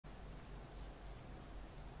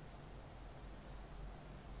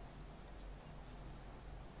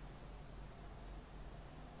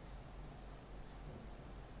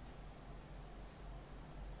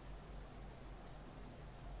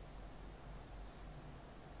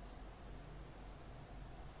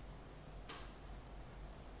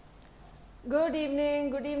Good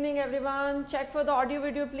evening everyone. Check for the audio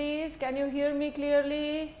video please. Can you hear me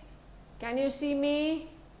clearly? Can you see me?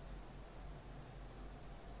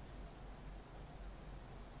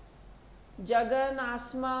 Jagan,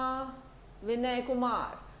 Asma, Vinay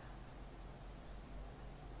Kumar,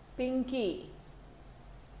 Pinky.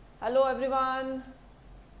 Hello everyone.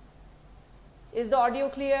 Is the audio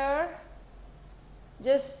clear?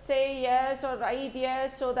 Just say yes or write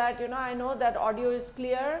yes so that I know that audio is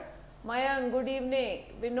clear. Mayank, good evening.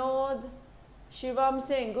 Vinod, Shivam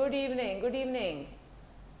Singh, good evening. Good evening.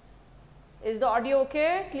 Is the audio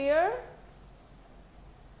okay? Clear?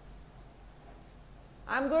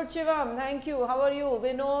 I'm good, Shivam. Thank you. How are you?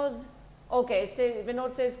 Vinod? Okay,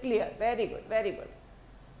 Vinod says clear. Very good. Very good.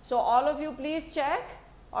 So all of you please check.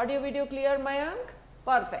 Audio video clear, Mayank?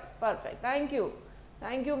 Perfect. Perfect. Thank you.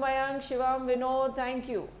 Thank you, Mayank, Shivam, Vinod. Thank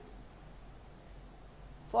you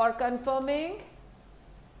for confirming.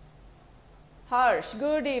 Harsh,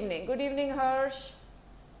 good evening. Good evening, Harsh.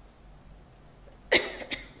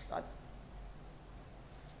 Sorry.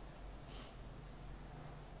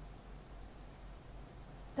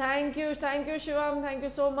 Thank you, Shivam. Thank you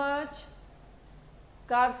so much.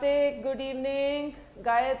 Karthik, good evening.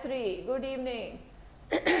 Gayatri, good evening.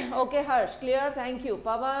 Okay, Harsh, clear. Thank you.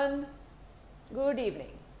 Pavan, good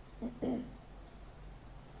evening.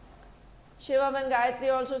 Shivam and Gayatri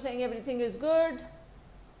also saying everything is good.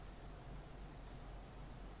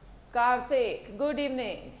 Karthik, good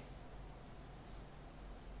evening.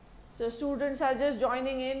 So students are just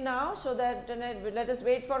joining in now, so that let us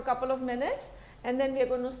wait for a couple of minutes and then we are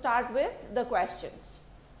going to start with the questions.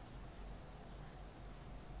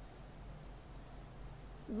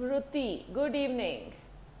 Vruti, good evening.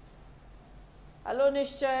 Hello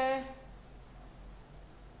Nishchay.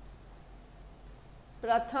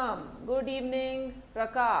 Pratham, good evening.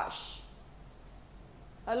 Prakash,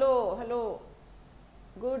 hello, hello.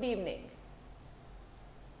 Good evening.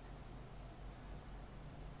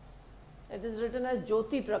 It is written as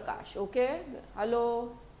Jyoti Prakash. Okay.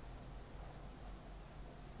 Hello.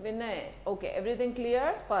 Vinay. Okay. Everything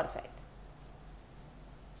clear? Perfect.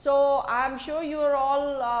 So I am sure you are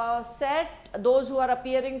all set. Those who are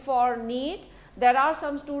appearing for NEET. There are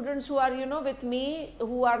some students who are with me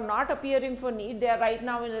who are not appearing for NEET. They are right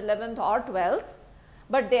now in 11th or 12th,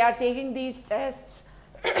 but they are taking these tests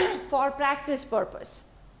for practice purpose.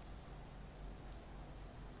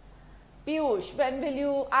 Piyush, when will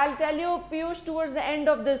you, I'll tell you Piyush towards the end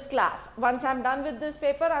of this class. Once I'm done with this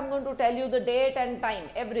paper, I'm going to tell you the date and time,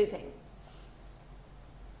 everything.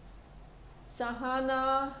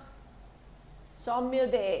 Sahana,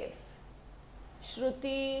 Soumya Dev,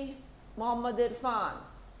 Shruti, Mohammad Irfan,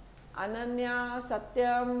 Ananya,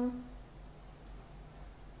 Satyam,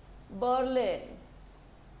 Berlin.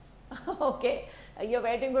 Okay, you're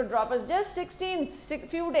waiting for droppers. Just 16th,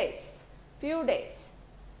 few days.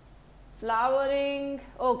 Flowering.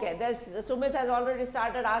 Okay, Sumit has already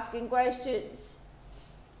started asking questions.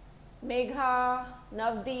 Megha,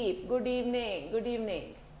 Navdeep, good evening. Good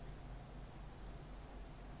evening.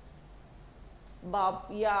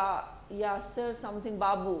 Sir, something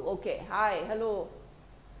Babu. Okay, hi, hello.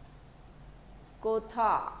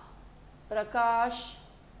 Kotha, Prakash.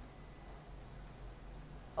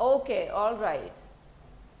 Okay, all right.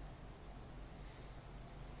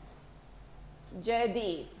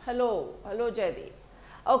 Jaydeep, hello Jaydeep.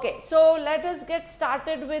 Okay, so let us get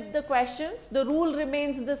started with the questions. The rule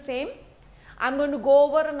remains the same. I'm going to go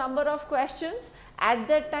over a number of questions. At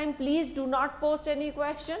that time, please do not post any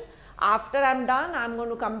question. After I'm done, I'm going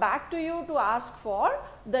to come back to you to ask for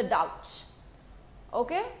the doubts.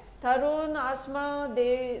 Okay, Tarun, Asma,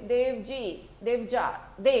 Dev,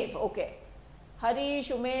 okay. Harish,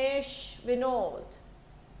 Umesh, Vinod.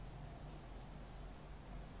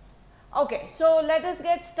 Okay, so let us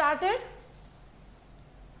get started.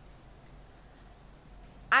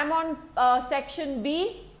 I'm on section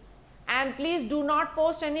B, and please do not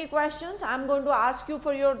post any questions. I'm going to ask you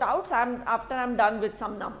for your doubts after I'm done with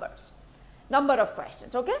some number of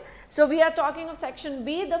questions. Okay, so we are talking of section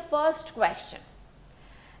B. The first question: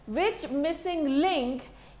 which missing link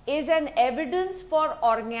is an evidence for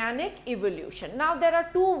organic evolution? Now there are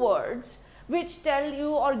two words which tell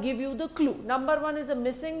you or give you the clue. Number one is a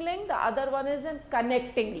missing link, the other one is a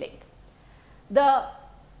connecting link. The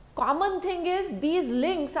common thing is these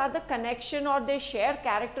links are the connection, or they share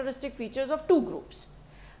characteristic features of two groups.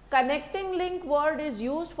 Connecting link word is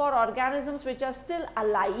used for organisms which are still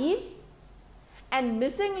alive, and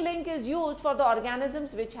missing link is used for the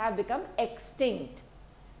organisms which have become extinct.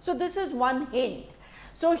 So this is one hint.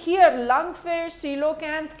 So here lungfish,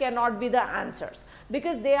 coelacanth cannot be the answers.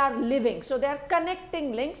 because they are living. So, they are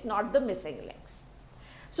connecting links, not the missing links.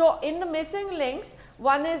 So, in the missing links,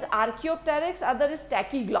 one is Archaeopteryx, other is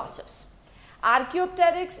Tachyglossus.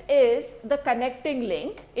 Archaeopteryx is the connecting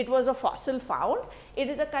link. It was a fossil found. It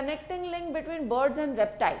is a connecting link between birds and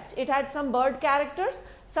reptiles. It had some bird characters,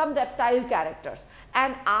 some reptile characters,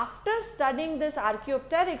 and after studying this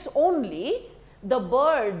Archaeopteryx only, the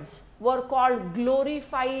birds were called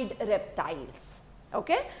glorified reptiles.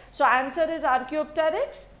 Okay? So, answer is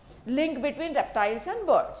Archaeopteryx, link between reptiles and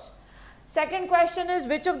birds. Second question is,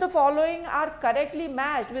 which of the following are correctly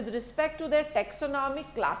matched with respect to their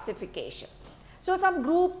taxonomic classification? So, some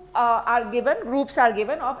groups are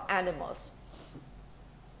given of animals.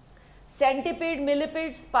 Centipede,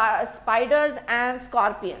 millipede, spiders and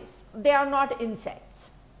scorpions, they are not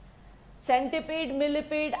insects. Centipede,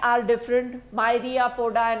 millipede are different, myria,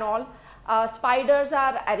 poda and all. Spiders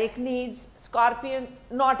are arachnids, scorpions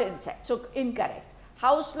not insects, so incorrect.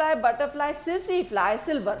 Housefly, butterfly, sissy fly,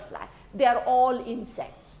 silverfly, they are all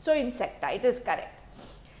insects, so insecta, it is correct.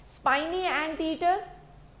 Spiny anteater,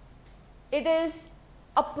 it is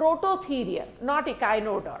a prototherian, not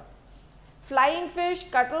echinoderm. Flying fish,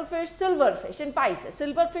 cuttlefish, silverfish in Pisces.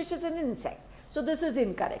 Silverfish is an insect. So, this is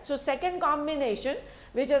incorrect. So, second combination,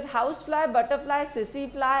 which is housefly, butterfly,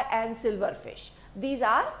 sissy fly and silverfish. These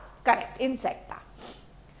are correct, insecta.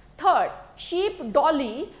 Third, sheep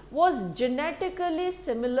dolly was genetically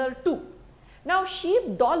similar to. Now,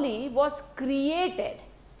 sheep dolly was created.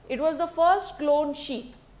 It was the first cloned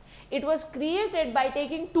sheep. It was created by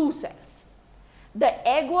taking two cells. The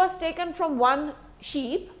egg was taken from one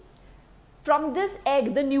sheep. From this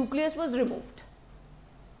egg, the nucleus was removed.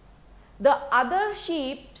 The other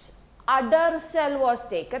sheep's udder cell was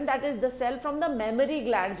taken, that is the cell from the mammary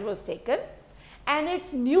glands was taken, and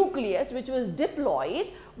its nucleus, which was diploid,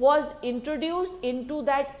 was introduced into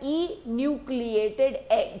that enucleated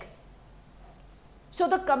egg. So,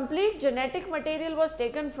 the complete genetic material was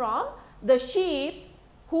taken from the sheep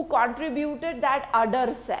who contributed that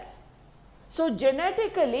udder cell. So,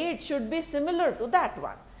 genetically it should be similar to that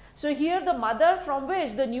one. So, here the mother from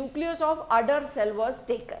which the nucleus of udder cell was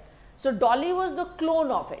taken. So, dolly was the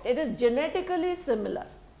clone of it. It is genetically similar.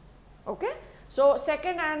 Okay? So,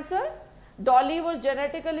 second answer, dolly was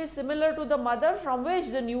genetically similar to the mother from which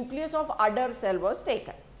the nucleus of udder cell was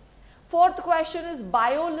taken. Fourth question is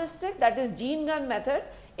biolistic, that is gene gun method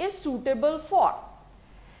is suitable for.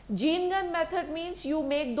 Gene gun method means you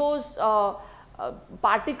make those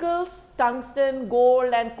particles, tungsten,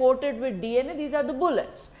 gold and coated with DNA, these are the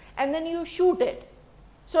bullets, and then you shoot it.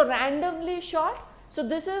 So, randomly shot. So,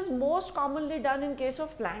 this is most commonly done in case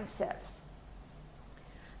of plant cells.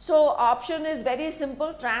 So, option is very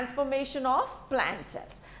simple, transformation of plant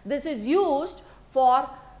cells. This is used for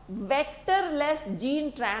vectorless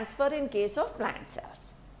gene transfer in case of plant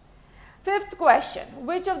cells. Fifth question,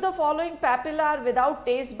 which of the following papilla are without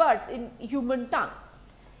taste buds in human tongue?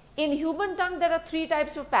 In human tongue, there are three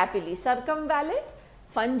types of papillae, circumvallate,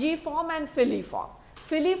 fungiform and filiform.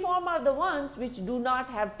 Filiform are the ones which do not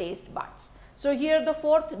have taste buds. So, here the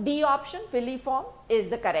fourth D option, filiform, is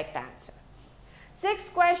the correct answer.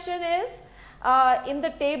 Sixth question is, in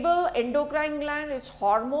the table endocrine gland is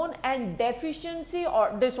hormone and deficiency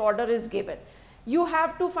or disorder is given. You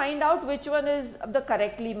have to find out which one is the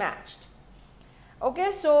correctly matched.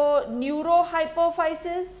 Okay, so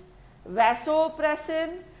neurohypophysis,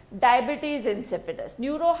 vasopressin, diabetes insipidus.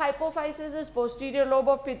 Neurohypophysis is posterior lobe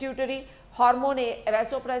of pituitary, hormone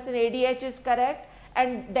vasopressin ADH is correct,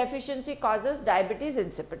 and deficiency causes diabetes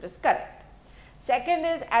insipidus, correct. Second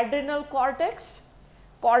is adrenal cortex,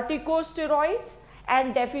 corticosteroids,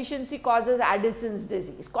 and deficiency causes Addison's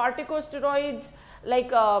disease. Corticosteroids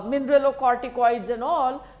like mineralocorticoids and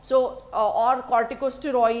all, so or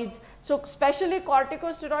corticosteroids. So, especially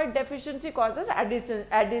corticosteroid deficiency causes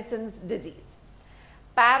Addison's disease.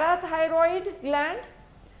 Parathyroid gland,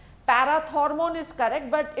 parathormone is correct,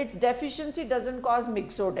 but its deficiency does not cause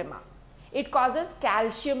myxedema. It causes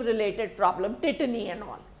calcium related problem, tetany and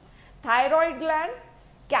all. Thyroid gland,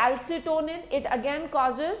 calcitonin, it again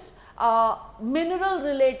causes mineral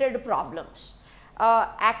related problems.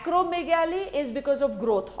 Acromegaly is because of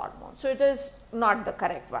growth hormone. So, it is not the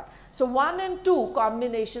correct one. So, 1 and 2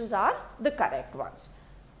 combinations are the correct ones.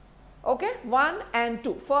 Okay, 1 and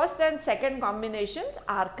 2, first and second combinations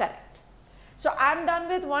are correct. So, I am done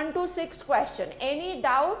with 1 to 6 question. Any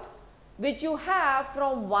doubt which you have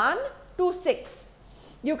from 1 to 6,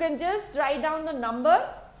 you can just write down the number.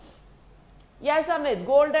 Yes, Amit,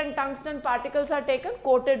 gold and tungsten particles are taken,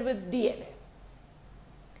 coated with DNA.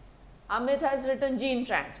 Amit has written gene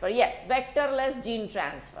transfer. Yes, vectorless gene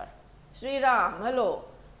transfer. Sri Ram, hello.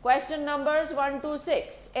 Question numbers 1 to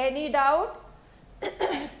 6. Any doubt?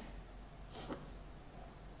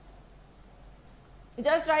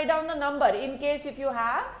 Just write down the number in case if you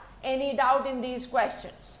have any doubt in these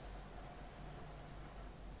questions.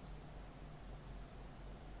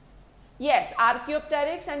 Yes,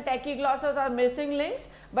 Archaeopteryx and Tachyglossus are missing links,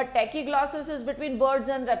 but Tachyglossus is between birds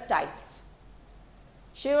and reptiles.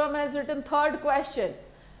 Shivam has written third question.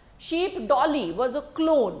 Sheep dolly was a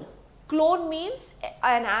clone. Clone means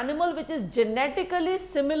an animal which is genetically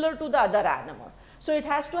similar to the other animal. So, it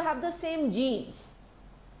has to have the same genes.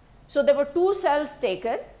 So, there were two cells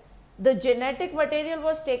taken. The genetic material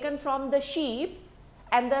was taken from the sheep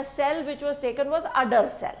and the cell which was taken was udder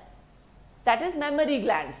cell, that is mammary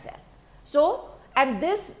gland cell. So, and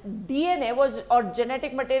this DNA was or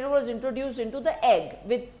genetic material was introduced into the egg,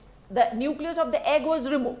 with the nucleus of the egg was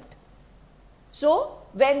removed. So,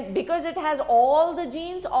 because it has all the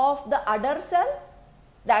genes of the udder cell,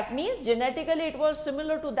 that means genetically it was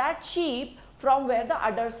similar to that sheep from where the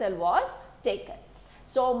udder cell was taken.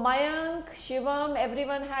 So, Mayank, Shivam,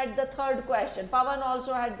 everyone had the third question. Pavan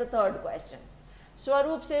also had the third question.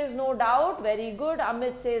 Swaroop says no doubt, very good.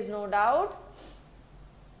 Amit says no doubt.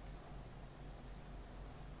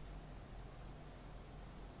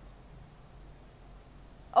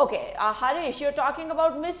 Okay, Harish, you are talking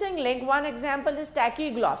about missing link. One example is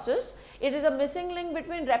Tachyglossus. It is a missing link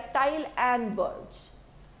between reptile and birds.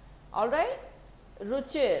 Alright.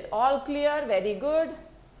 Ruchir, all clear, very good.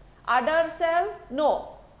 Udder cell,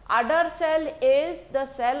 no. Udder cell is the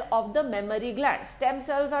cell of the mammary gland. Stem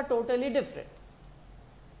cells are totally different.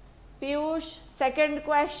 Piyush, second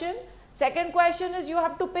question. Second question is you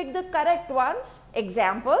have to pick the correct ones,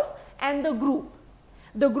 examples, and the group.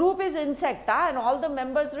 The group is insecta and all the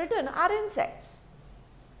members written are insects.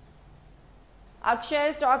 Akshay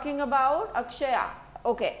is talking about Akshaya.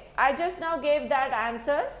 Okay, I just now gave that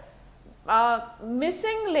answer.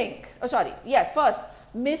 Missing link, first,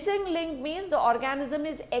 missing link means the organism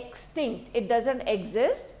is extinct, it doesn't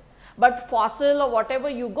exist, but fossil or whatever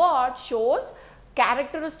you got shows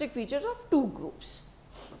characteristic features of two groups.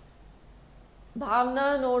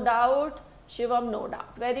 Bhavna, no doubt. Shivam, no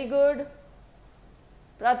doubt. Very good.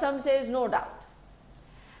 Pratham says no doubt.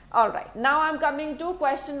 Alright, now I am coming to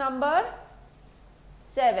question number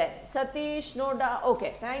 7. Satish, no doubt.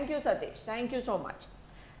 Okay, thank you Satish, thank you so much.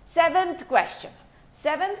 Seventh question.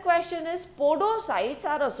 Seventh question is podocytes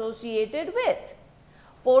are associated with.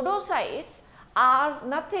 Podocytes are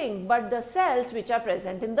nothing but the cells which are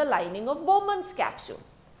present in the lining of Bowman's capsule.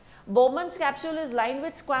 Bowman's capsule is lined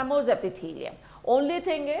with squamous epithelium. Only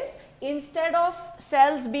thing is, instead of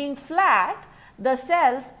cells being flat, the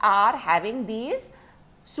cells are having these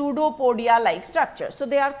pseudopodia like structures. So,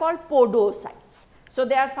 they are called podocytes. So,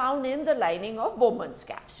 they are found in the lining of Bowman's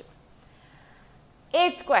capsule.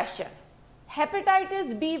 Eighth question.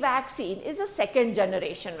 Hepatitis B vaccine is a second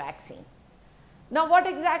generation vaccine. Now, what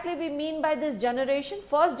exactly we mean by this generation?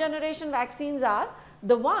 First generation vaccines are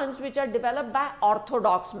the ones which are developed by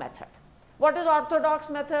orthodox method. What is orthodox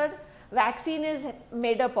method? Vaccine is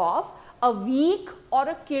made up of a weak or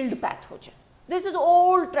a killed pathogen. This is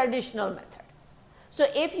old traditional method. So,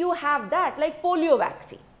 if you have that, like polio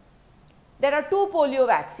vaccine, there are two polio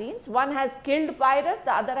vaccines, one has killed virus,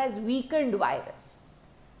 the other has weakened virus.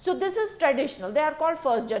 So, this is traditional, they are called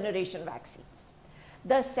first generation vaccines.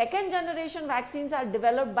 The second generation vaccines are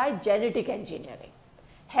developed by genetic engineering.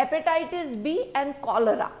 Hepatitis B and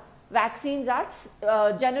cholera vaccines are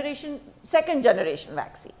second generation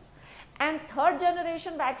vaccines. And third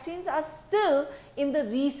generation vaccines are still in the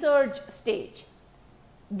research stage.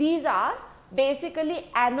 These are basically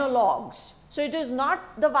analogues. So, it is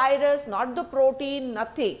not the virus, not the protein,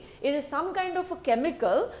 nothing. It is some kind of a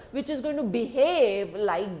chemical which is going to behave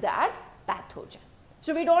like that pathogen.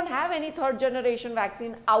 So, we do not have any third generation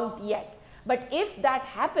vaccine out yet. But if that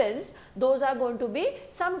happens, those are going to be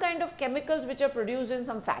some kind of chemicals which are produced in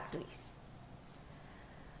some factories.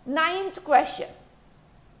 Ninth question.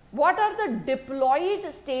 What are the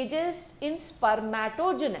diploid stages in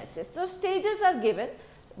spermatogenesis? So, stages are given,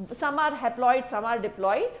 some are haploid, some are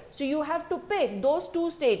diploid. So, you have to pick those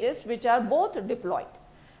two stages which are both diploid.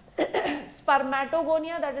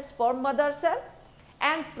 Spermatogonia, that is sperm mother cell,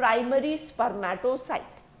 and primary spermatocyte.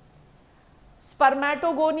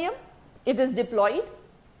 Spermatogonium, it is diploid,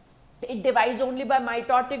 it divides only by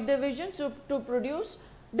mitotic division to produce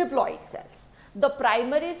diploid cells. The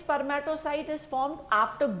primary spermatocyte is formed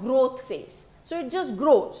after growth phase. So, it just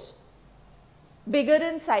grows, bigger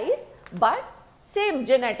in size, but same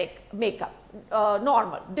genetic makeup,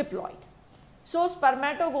 normal, diploid. So,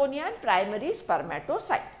 spermatogonia and primary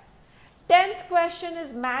spermatocyte. 10th question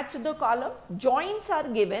is match the column. Joints are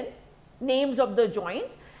given, names of the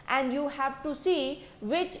joints, and you have to see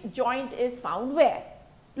which joint is found where,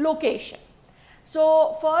 location.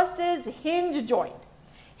 So, first is hinge joint.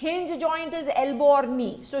 Hinge joint is elbow or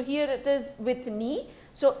knee. So, here it is with knee.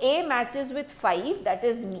 So, A matches with 5, that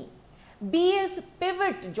is knee. B is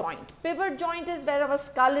pivot joint. Pivot joint is where our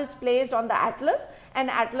skull is placed on the atlas and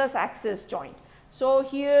atlas axis joint. So,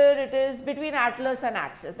 here it is between atlas and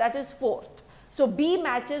axis, that is 4th. So, B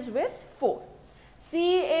matches with 4.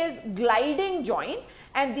 C is gliding joint,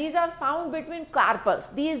 and these are found between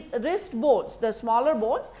carpals. These wrist bones, the smaller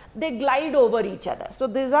bones, they glide over each other. So,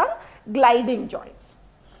 these are gliding joints.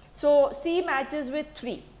 So, C matches with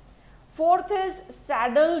 3. 4th is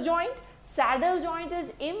saddle joint. Saddle joint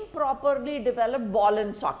is improperly developed ball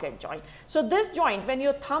and socket joint. So, this joint, when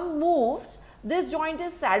your thumb moves, this joint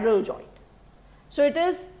is saddle joint. So, it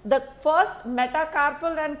is the first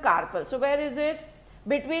metacarpal and carpal. So, where is it?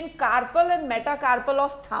 Between carpal and metacarpal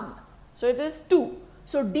of thumb. So, it is 2.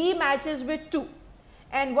 So, D matches with 2.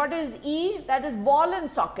 And what is E? That is ball and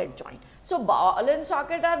socket joint. So, ball and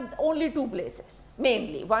socket are only 2 places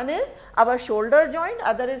mainly. One is our shoulder joint,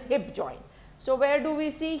 other is hip joint. So, where do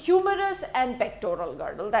we see humerus and pectoral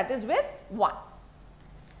girdle? That is with 1.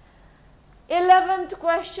 11th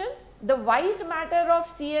question. The white matter of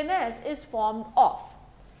CNS is formed of.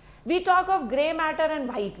 We talk of grey matter and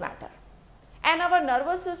white matter, and our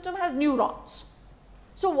nervous system has neurons.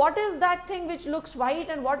 So, what is that thing which looks white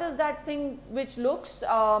and what is that thing which looks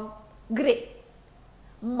grey?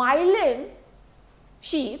 Myelin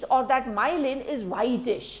sheath, or that myelin, is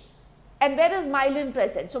whitish. And where is myelin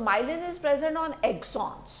present? So, myelin is present on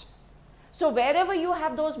axons. So, wherever you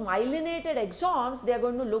have those myelinated axons, they are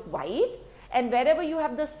going to look white, and wherever you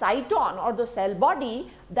have the cyton or the cell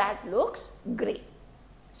body, that looks grey.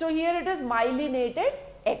 So, here it is myelinated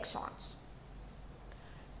axons.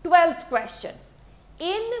 12th question.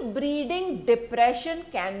 Inbreeding depression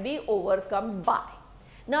can be overcome by.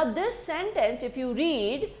 Now, this sentence, if you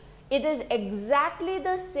read, it is exactly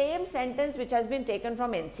the same sentence which has been taken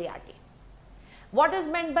from NCERT. What is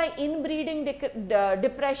meant by inbreeding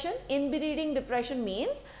depression? Inbreeding depression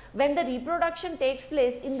means when the reproduction takes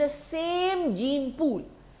place in the same gene pool.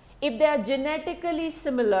 If they are genetically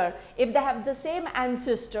similar, if they have the same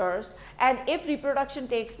ancestors, and if reproduction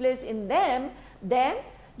takes place in them, then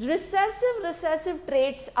recessive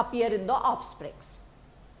traits appear in the offsprings.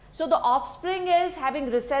 So, the offspring is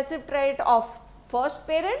having recessive trait of first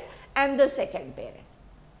parent and the second parent.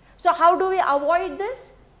 So, how do we avoid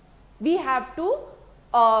this? We have to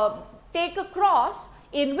take a cross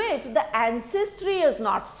in which the ancestry is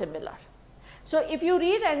not similar. So, if you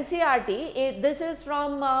read NCERT, this is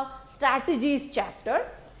from strategies chapter,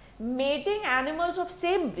 mating animals of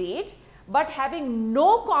same breed but having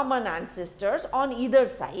no common ancestors on either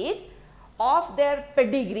side of their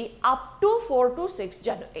pedigree up to 4 to 6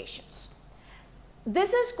 generations.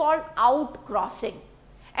 This is called outcrossing.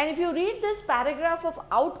 And if you read this paragraph of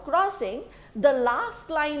outcrossing, the last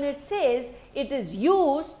line it says it is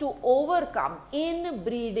used to overcome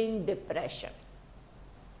inbreeding depression.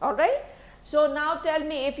 Alright. So, now tell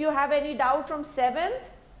me if you have any doubt from 7th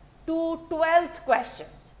to 12th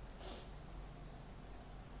questions.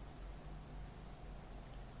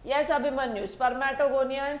 Yes, Abhimanyu,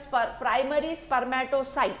 spermatogonia and primary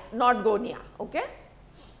spermatocyte, not gonia. Okay.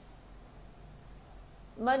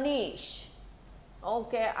 Manish.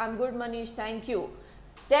 Okay, I am good, Manish, thank you.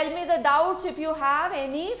 Tell me the doubts if you have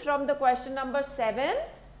any from the question number 7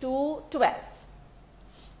 to 12.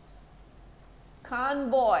 Khan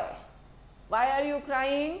boy, why are you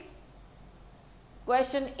crying?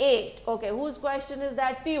 Question 8. Okay, whose question is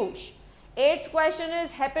that? Piyush. 8th question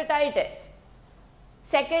is hepatitis.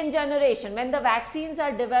 Second generation, when the vaccines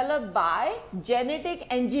are developed by genetic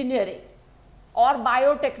engineering or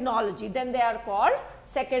biotechnology, then they are called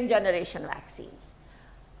second generation vaccines.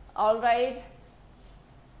 Alright.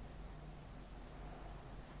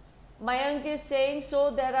 Mayank is saying, so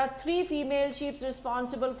there are 3 female sheep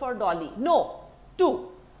responsible for Dolly. No, 2.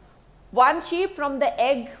 One sheep from the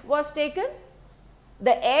egg was taken,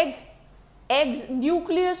 the egg's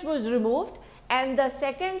nucleus was removed, and the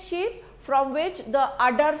second sheep from which the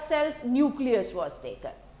udder cell's nucleus was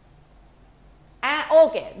taken. And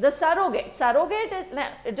okay, the surrogate is,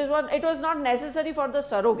 it was not necessary for the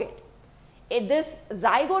surrogate. This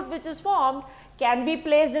zygote which is formed can be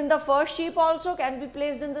placed in the first sheep also, can be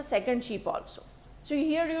placed in the second sheep also. So,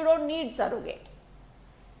 here you do not need surrogate.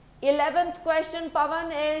 11th question,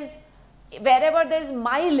 Pavan, is wherever there is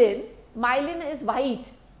myelin, myelin is white.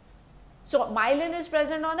 So, myelin is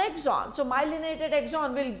present on axon. So, myelinated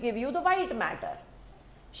axon will give you the white matter.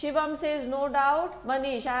 Shivam says no doubt.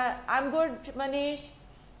 Manish, I'm good, Manish.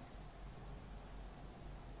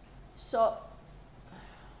 So,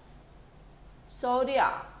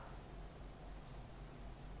 Surya.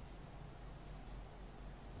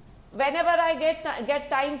 Whenever I get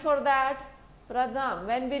time for that, Pradham,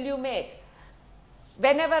 when will you make?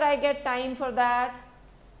 Whenever I get time for that.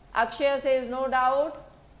 Akshaya says no doubt.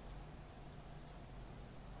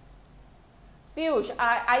 Piyush,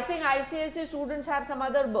 I think ICSE students have some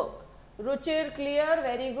other book. Ruchir, clear,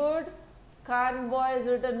 very good. Khan boy has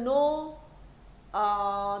written no.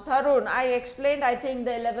 Tharun, I explained I think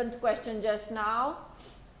the 11th question just now.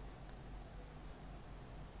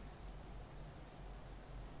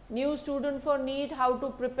 New student for NEET, how to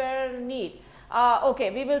prepare NEET.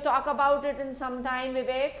 Okay, we will talk about it in some time,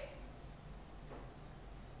 Vivek.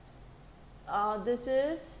 This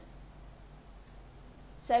is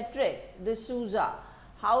Cedric D'Souza.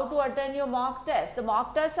 How to attend your mock test. The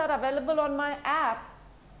mock tests are available on my app.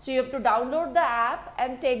 So you have to download the app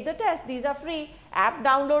and take the test. These are free. App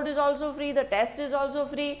download is also free. The test is also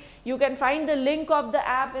free. You can find the link of the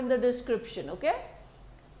app in the description. Okay.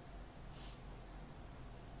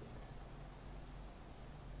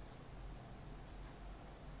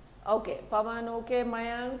 Okay. Pavan, okay.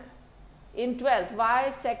 Mayank. In 12th, why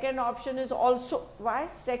second option is also, why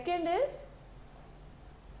second is,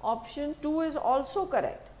 option 2 is also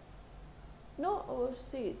correct. No, oh,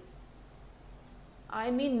 see.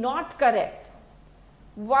 I mean not correct.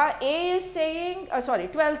 Why A is saying, sorry,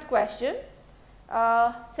 12th question,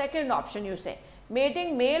 second option you say,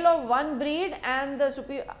 mating male of one breed and the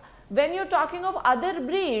superior. When you are talking of other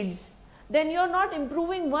breeds, then you are not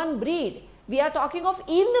improving one breed. We are talking of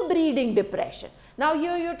inbreeding depression. Now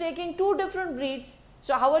here you are taking two different breeds.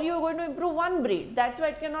 So how are you going to improve one breed? That's why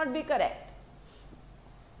it cannot be correct.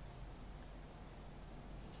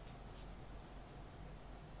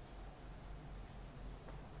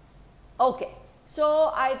 Okay,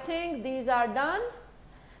 so I think these are done.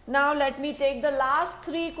 Now let me take the last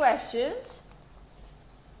 3 questions.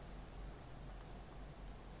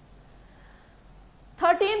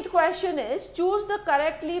 13th question is, choose the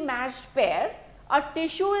correctly matched pair. A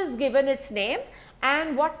tissue is given its name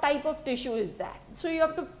and what type of tissue is that? So you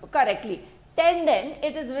have to correctly. Tendon,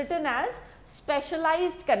 it is written as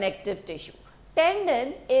specialized connective tissue.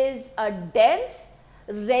 Tendon is a dense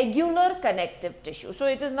regular connective tissue. So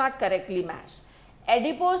it is not correctly matched.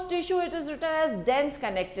 Adipose tissue, it is written as dense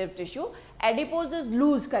connective tissue. Adipose is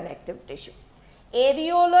loose connective tissue.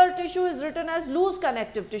 Areolar tissue is written as loose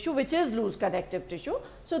connective tissue, which is loose connective tissue.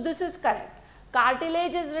 So this is correct.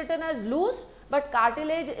 Cartilage is written as loose, but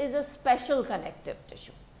cartilage is a special connective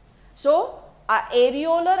tissue. So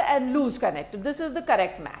areolar and loose connective, this is the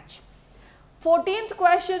correct match. 14th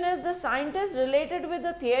question is, the scientists related with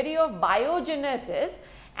the theory of biogenesis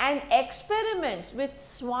and experiments with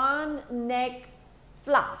swan neck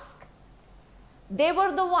flask. They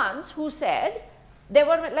were the ones who said, there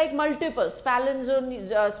were like multiple,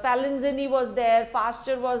 Spallanzani was there,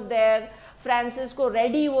 Pasteur was there, Francisco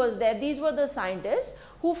Redi was there. These were the scientists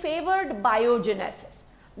who favored biogenesis,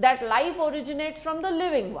 that life originates from the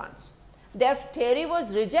living ones. Their theory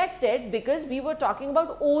was rejected because we were talking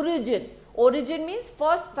about origin. Origin means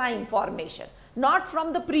first time formation, not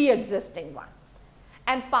from the pre-existing one.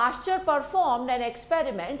 And Pasteur performed an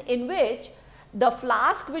experiment in which the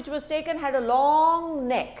flask which was taken had a long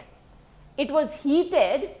neck. It was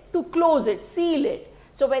heated to close it, seal it.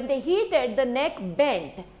 So when they heated, the neck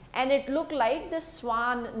bent and it looked like the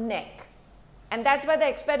swan neck. And that's why the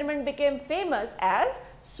experiment became famous as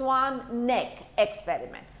swan neck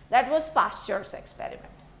experiment. That was Pasteur's experiment.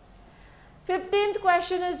 15th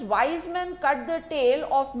question is, wise men cut the tail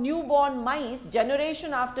of newborn mice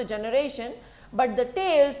generation after generation, but the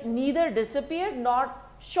tails neither disappeared nor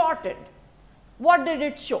shortened. What did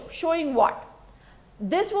it show? Showing what?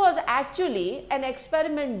 This was actually an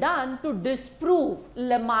experiment done to disprove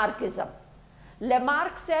Lamarckism.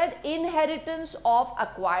 Lamarck said inheritance of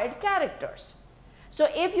acquired characters. So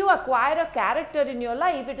if you acquire a character in your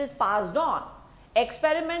life, it is passed on.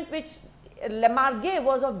 Experiment which Lamarck gave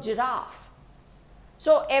was of giraffe.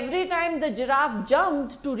 So every time the giraffe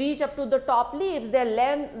jumped to reach up to the top leaves, their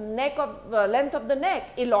length of the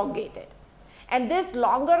neck elongated. And this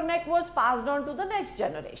longer neck was passed on to the next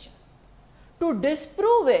generation. To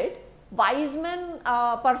disprove it, Weizmann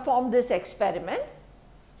performed this experiment.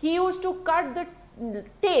 He used to cut the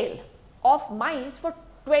tail of mice for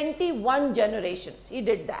 21 generations. He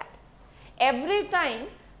did that. Every time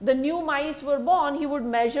the new mice were born, he would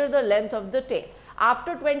measure the length of the tail.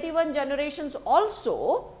 After 21 generations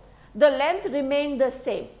also, the length remained the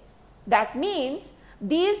same. That means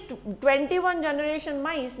these 21 generation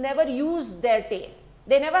mice never used their tail.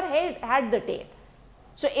 They never had the tail.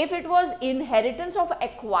 So if it was inheritance of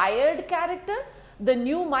acquired character, the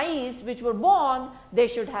new mice which were born, they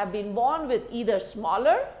should have been born with either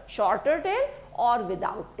smaller, shorter tail or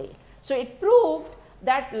without tail. So it proved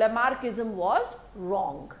that Lamarckism was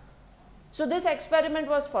wrong. So this experiment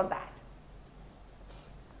was for that.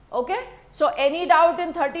 Okay. So any doubt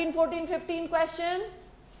in 13, 14, 15 question?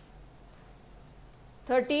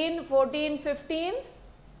 13, 14, 15?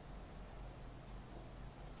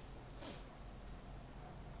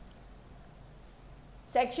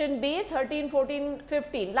 Section B, 13, 14,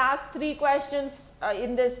 15. Last 3 questions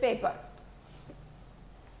in this paper.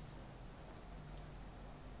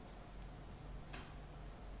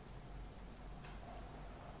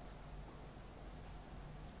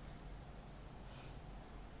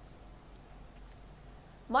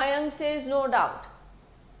 Mayank says no doubt.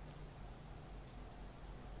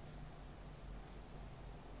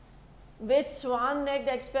 Which swan-necked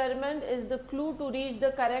experiment is the clue to reach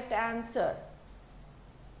the correct answer?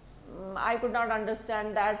 I could not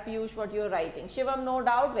understand that, Piyush, what you are writing. Shivam, no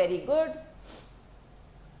doubt, very good.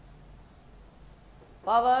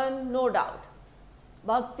 Pavan, no doubt.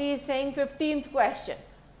 Bhakti is saying 15th question.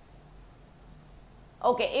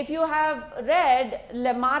 Okay, if you have read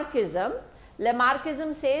Lamarckism,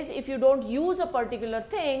 Lamarckism says if you don't use a particular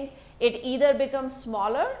thing, it either becomes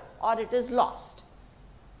smaller or it is lost.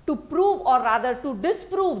 To prove, or rather to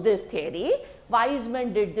disprove this theory,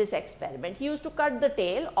 Weizmann did this experiment. He used to cut the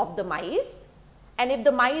tail of the mice, and if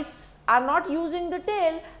the mice are not using the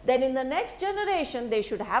tail, then in the next generation they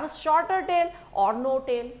should have a shorter tail or no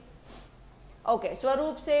tail. Okay,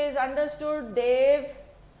 Swaroop says understood. Dev,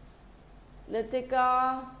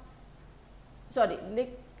 Litika, sorry,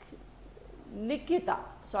 Likita,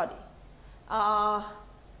 sorry.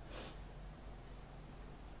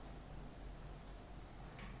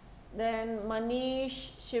 Then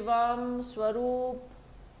Manish, Shivam, Swaroop,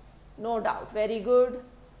 no doubt, very good.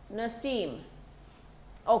 Naseem.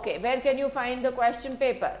 Okay, where can you find the question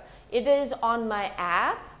paper? It is on my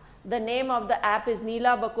app. The name of the app is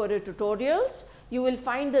Neela Bakore Tutorials. You will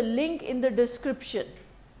find the link in the description.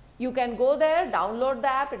 You can go there, download the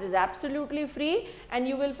app, it is absolutely free, and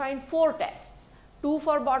you will find 4 tests, 2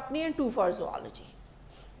 for botany and 2 for zoology.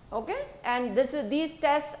 Okay, and these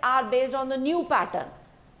tests are based on the new pattern,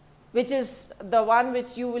 which is the one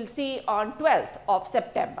which you will see on 12th of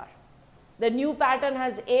September. The new pattern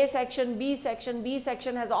has A section, B section, B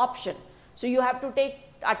section has option. So you have to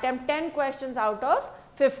attempt 10 questions out of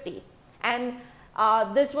 50. And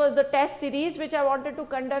this was the test series which I wanted to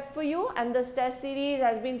conduct for you, and this test series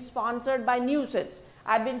has been sponsored by Nuisance.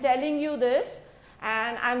 I have been telling you this,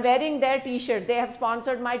 and I am wearing their t-shirt. They have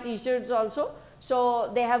sponsored my t-shirts also.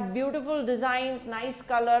 So they have beautiful designs, nice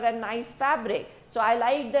color and nice fabric. So I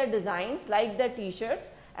like their designs, like their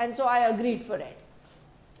t-shirts, and so I agreed for it.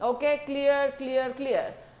 Okay, clear, clear,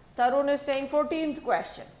 clear. Tarun is saying 14th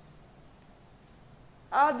question.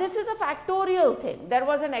 This is a factorial thing. There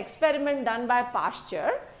was an experiment done by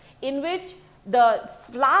Pasteur in which the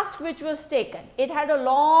flask which was taken, it had a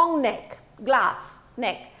long neck, glass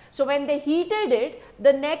neck. So when they heated it,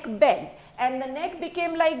 the neck bent and the neck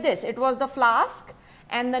became like this. It was the flask,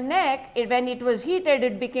 and the neck, when it was heated,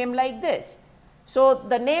 it became like this. So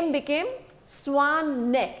the name became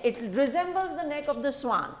swan neck. It resembles the neck of the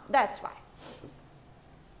swan. That's why.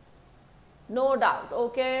 No doubt.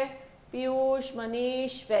 Okay. Piyush,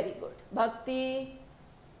 Manish, very good. Bhakti,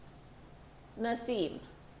 Naseem.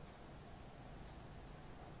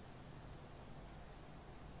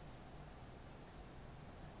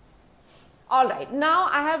 Alright, now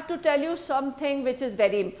I have to tell you something which is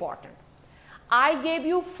very important. I gave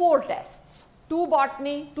you 4 tests, 2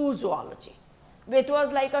 botany, 2 zoology. It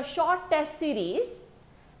was like a short test series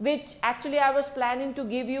which actually I was planning to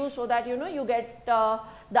give you so that you get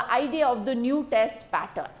the idea of the new test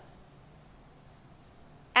pattern.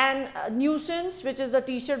 And Nuisance, which is the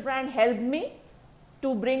t-shirt brand, helped me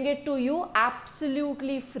to bring it to you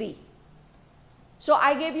absolutely free. So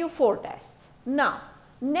I gave you 4 tests. Now,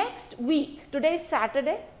 next week, today is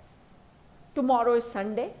Saturday, tomorrow is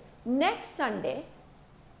Sunday, next Sunday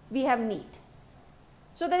we have NEET.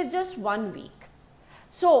 So there is just 1 week.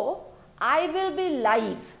 So I will be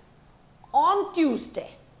live on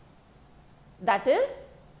Tuesday, that is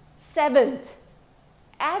 7th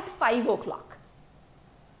at 5 o'clock.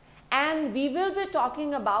 And we will be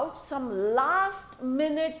talking about some last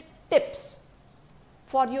minute tips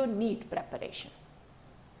for your NEET preparation.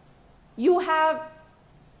 You have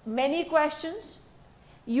many questions.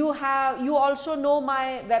 You also know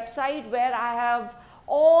my website where I have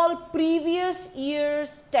all previous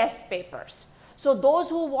year's test papers. So those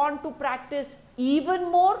who want to practice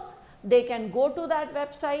even more, they can go to that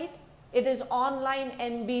website. It is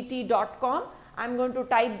onlinenbt.com. I'm going to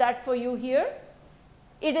type that for you here.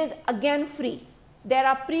 It is again free. There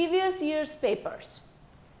are previous year's papers.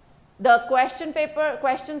 The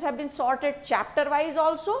questions have been sorted chapter wise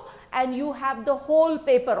also, and you have the whole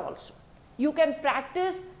paper also. You can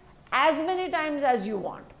practice as many times as you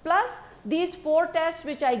want. Plus these 4 tests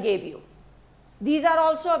which I gave you. These are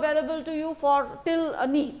also available to you for till a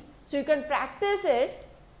NEET. So you can practice it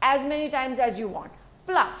as many times as you want.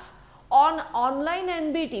 Plus on online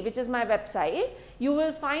NBT, which is my website, you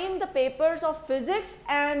will find the papers of physics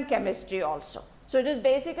and chemistry also. So it is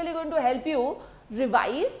basically going to help you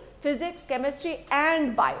revise physics, chemistry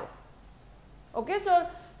and bio. Okay, so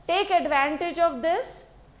take advantage of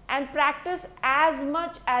this and practice as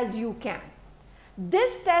much as you can.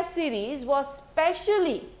 This test series was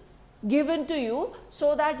specially given to you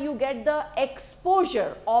so that you get the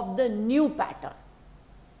exposure of the new pattern.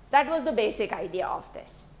 That was the basic idea of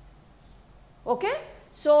this. Okay,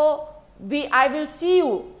 so I will see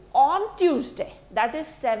you on Tuesday, that is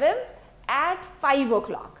 7th at 5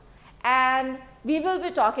 o'clock, and we will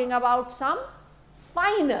be talking about some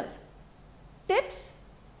final tips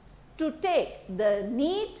to take the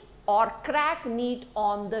NEET or crack NEET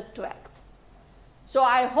on the 12th. So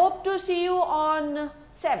I hope to see you on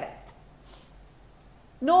 7th.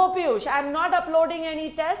 No, Piyush, I am not uploading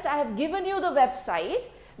any test. I have given you the website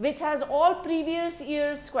which has all previous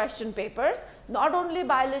year's question papers, not only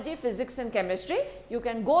biology, physics and chemistry. You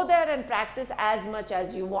can go there and practice as much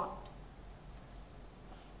as you want.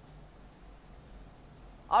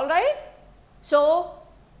 Alright. So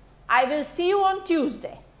I will see you on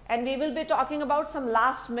Tuesday and we will be talking about some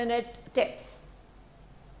last minute tips.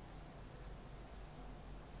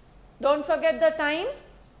 Don't forget the time.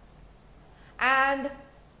 And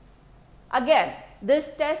again,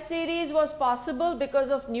 this test series was possible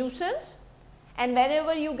because of nuisance, and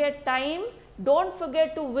whenever you get time, don't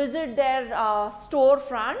forget to visit their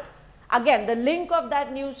storefront. Again, the link of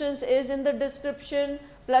that nuisance is in the description,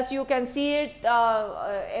 plus you can see it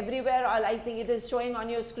everywhere. I think it is showing on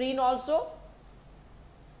your screen also.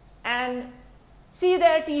 And see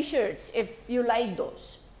their t-shirts if you like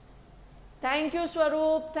those. Thank you,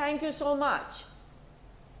 Swaroop. Thank you so much.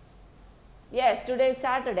 Yes, today is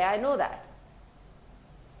Saturday, I know that.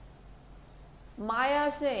 Maya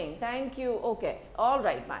Singh, thank you. Okay, all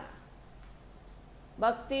right, Maya.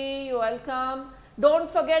 Bhakti, you're welcome. Don't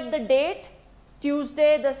forget the date,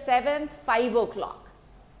 Tuesday the 7th, 5 o'clock.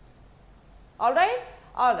 All right?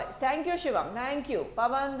 All right. Thank you, Shivam. Thank you.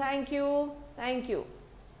 Pavan, thank you. Thank you.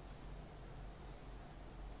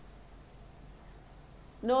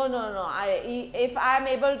 No. If I am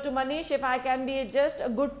able to, Manish, if I can be just a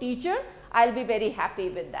good teacher, I'll be very happy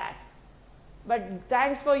with that. But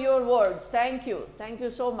thanks for your words. Thank you. Thank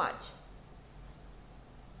you so much.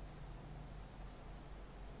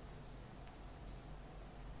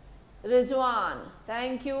 Rizwan,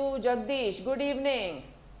 thank you. Jagdish, good evening.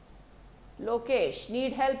 Lokesh,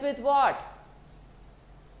 need help with what?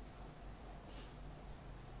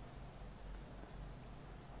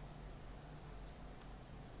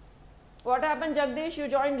 What happened, Jagdish? You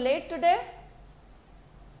joined late today?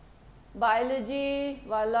 Biology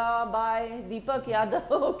wala by Deepak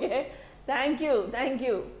Yadav. Okay. Thank you. Thank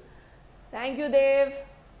you. Thank you, Dev.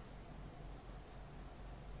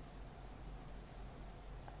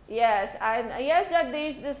 Yes, yes,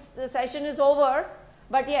 Jagdish, this session is over.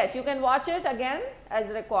 But yes, you can watch it again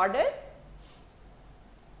as recorded.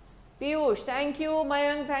 Piyush, thank you.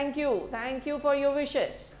 Mayank, thank you. Thank you for your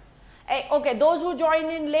wishes. Okay, those who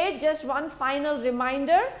joined in late, just one final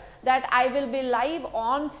reminder that I will be live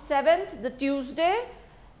on 7th, the Tuesday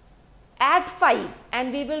at 5,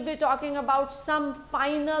 and we will be talking about some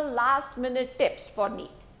final last minute tips for NEET.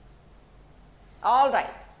 All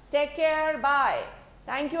right, take care, bye.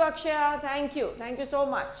 Thank you, Akshaya, thank you so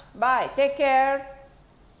much. Bye, take care.